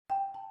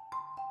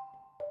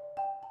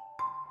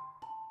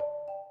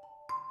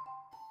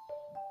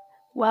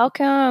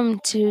Welcome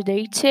to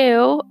day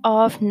 2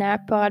 of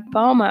NAPOD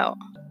Pomo.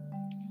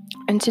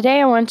 And today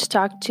I want to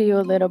talk to you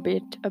a little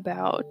bit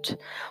about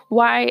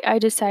why I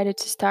decided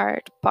to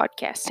start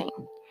podcasting.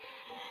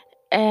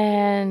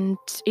 And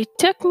it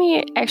took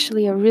me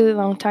actually a really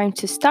long time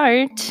to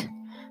start,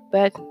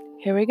 but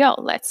here we go.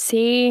 Let's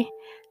see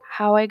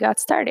how I got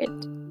started.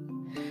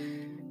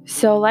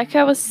 So, like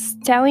I was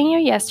telling you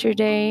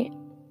yesterday,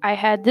 I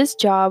had this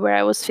job where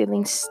I was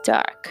feeling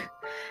stuck.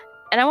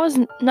 And I was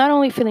not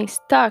only feeling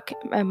stuck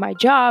at my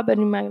job, but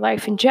in my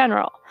life in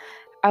general.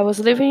 I was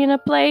living in a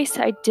place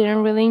I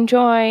didn't really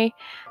enjoy.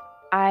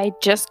 I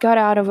just got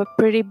out of a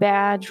pretty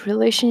bad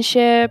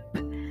relationship,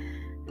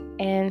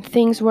 and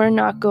things were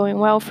not going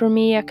well for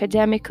me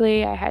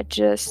academically. I had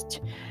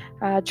just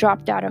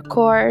dropped out a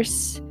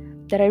course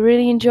that I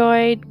really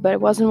enjoyed, but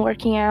it wasn't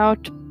working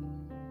out.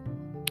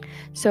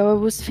 So I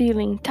was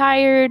feeling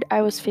tired,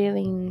 I was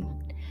feeling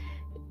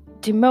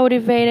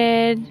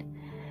demotivated,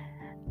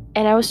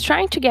 and I was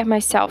trying to get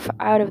myself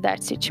out of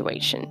that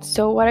situation.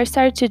 So what I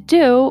started to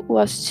do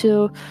was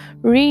to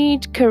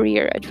read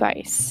career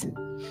advice.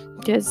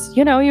 Because,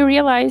 you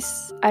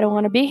realize I don't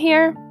want to be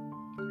here.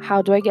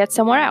 How do I get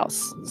somewhere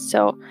else?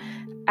 So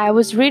I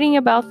was reading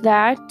about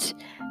that,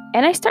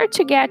 and I started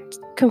to get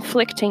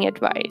conflicting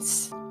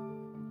advice,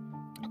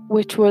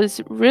 which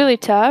was really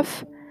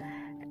tough.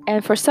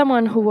 And for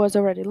someone who was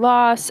already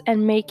lost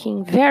and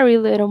making very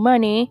little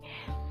money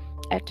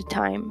at the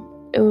time,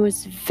 it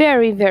was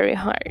very, very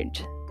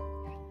hard.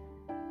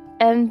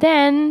 And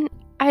then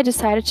I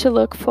decided to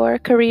look for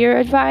career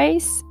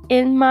advice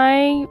in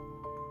my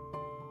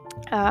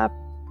app.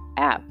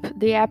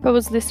 The app I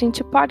was listening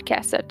to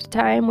podcasts at the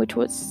time, which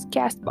was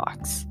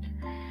Castbox.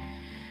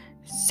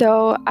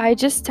 So I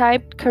just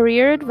typed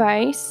career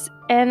advice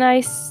and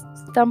I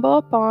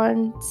stumbled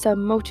upon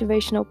some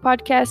motivational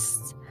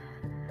podcasts.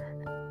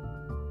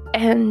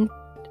 And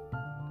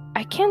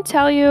I can't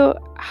tell you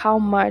how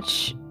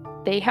much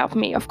they helped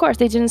me. Of course,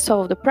 they didn't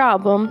solve the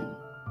problem.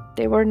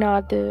 They were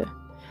not the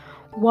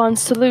one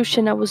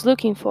solution I was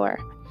looking for.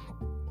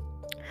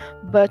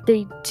 But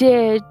they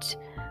did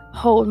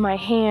hold my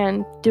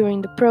hand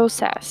during the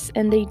process,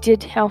 and they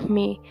did help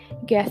me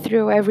get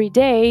through every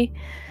day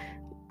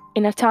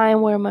in a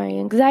time where my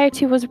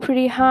anxiety was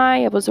pretty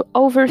high. I was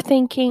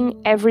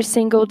overthinking every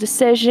single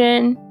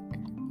decision,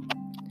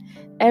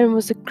 and it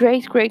was a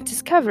great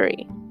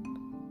discovery.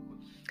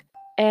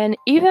 And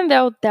even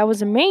though that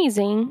was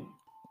amazing,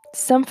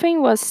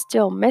 something was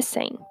still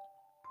missing.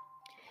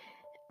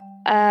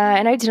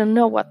 And I didn't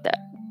know what that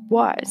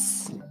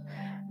was.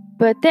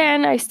 But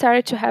then I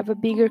started to have a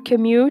bigger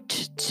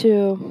commute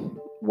to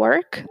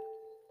work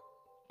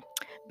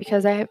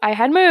because I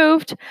had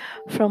moved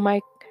from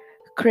my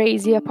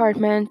crazy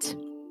apartment,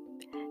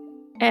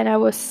 and I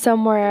was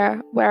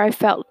somewhere where I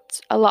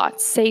felt a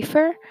lot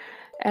safer,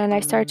 and I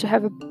started to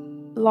have a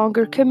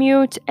longer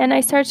commute, and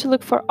I started to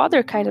look for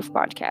other kind of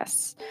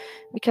podcasts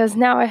because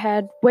now I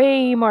had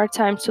way more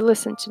time to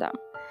listen to them.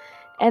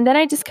 And then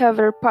I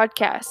discovered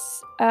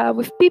podcasts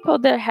with people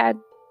that had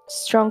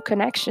strong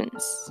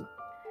connections.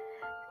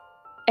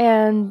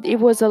 And it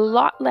was a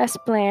lot less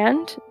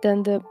planned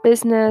than the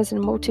business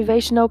and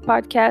motivational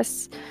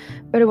podcasts,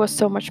 but it was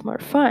so much more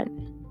fun.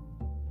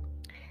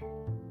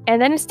 And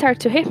then it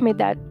started to hit me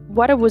that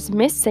what I was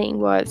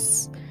missing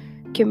was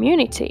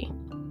community.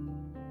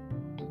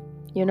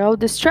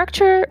 The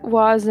structure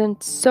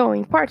wasn't so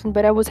important,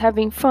 but I was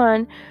having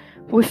fun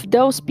with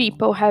those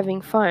people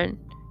having fun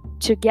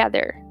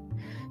together.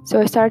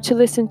 So I started to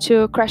listen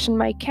to Crash on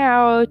My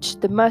Couch,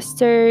 The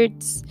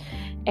Mustards,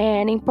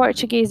 and in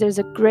Portuguese there's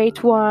a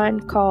great one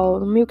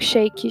called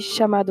Milkshake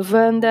chamado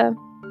Wanda.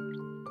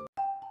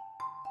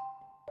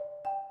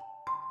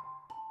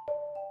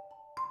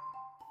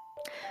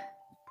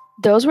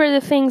 Those were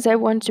the things I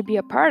wanted to be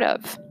a part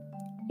of.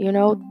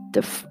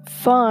 The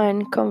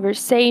fun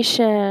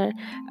conversation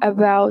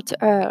about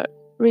a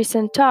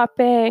recent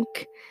topic,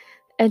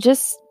 and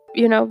just,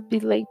 be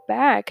laid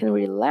back and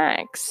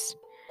relax.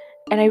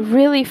 And I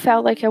really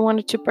felt like I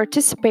wanted to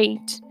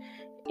participate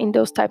in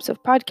those types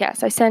of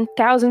podcasts. I sent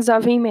thousands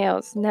of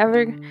emails.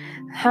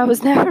 I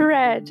was never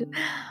read,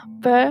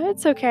 but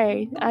it's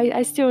okay.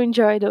 I still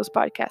enjoy those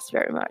podcasts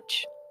very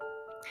much.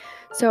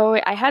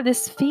 So I had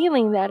this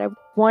feeling that I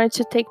wanted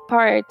to take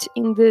part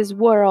in this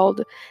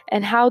world,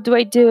 and how do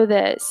I do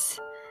this?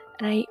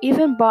 And I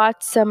even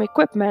bought some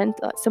equipment,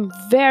 some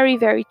very,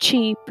 very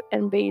cheap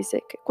and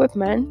basic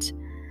equipment.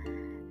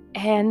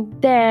 And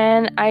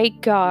then I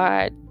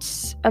got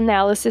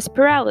analysis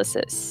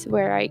paralysis,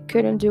 where I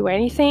couldn't do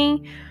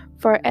anything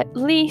for at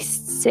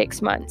least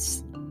 6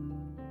 months.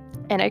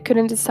 And I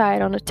couldn't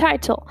decide on a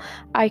title.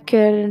 I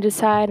couldn't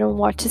decide on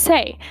what to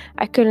say.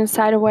 I couldn't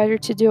decide on whether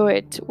to do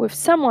it with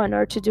someone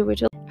or to do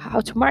it,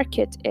 how to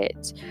market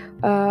it.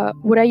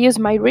 Would I use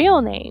my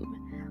real name?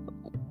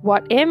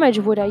 What image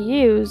would I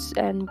use?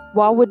 And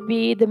what would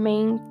be the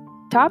main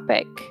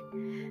topic?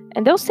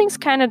 And those things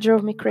kind of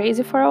drove me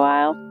crazy for a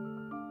while.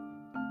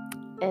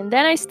 And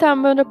then I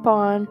stumbled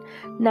upon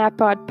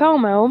NAPOD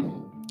Pomo,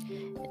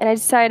 and I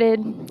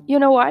decided, you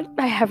know what?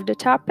 I have the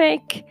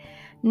topic,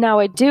 Now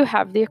I do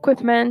have the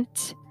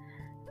equipment.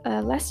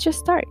 Let's just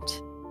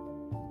start.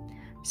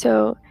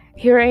 So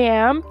here I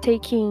am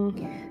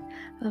taking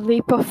a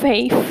leap of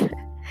faith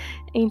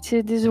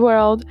into this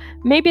world.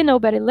 Maybe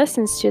nobody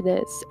listens to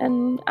this,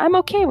 and I'm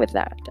okay with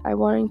that. I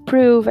want to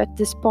improve at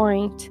this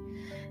point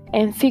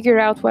and figure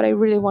out what I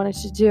really wanted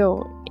to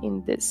do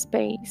in this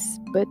space.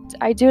 But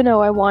I do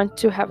know I want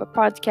to have a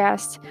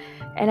podcast,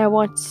 and I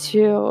want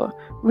to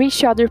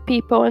reach other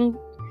people and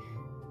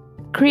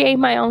create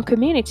my own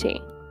community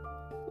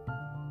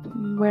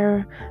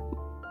where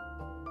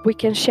we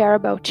can share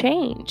about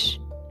change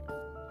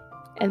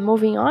and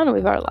moving on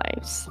with our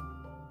lives.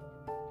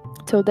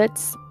 So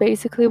that's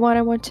basically what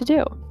I want to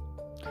do.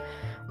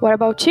 What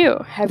about you?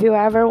 Have you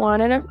ever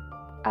wanted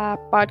a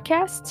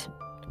podcast?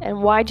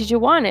 And why did you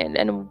want it?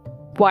 And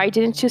why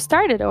didn't you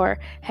start it? Or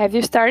have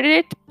you started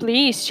it?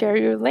 Please share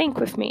your link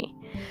with me.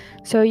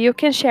 So you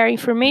can share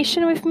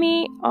information with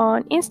me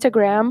on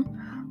Instagram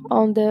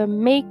on the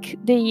Make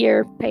the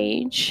Year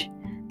page.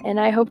 And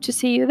I hope to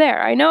see you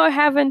there. I know I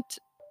haven't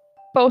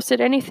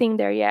posted anything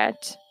there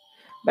yet,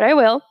 but I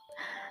will.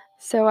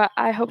 So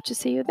I hope to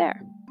see you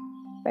there.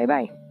 Bye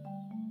bye.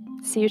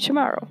 See you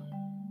tomorrow.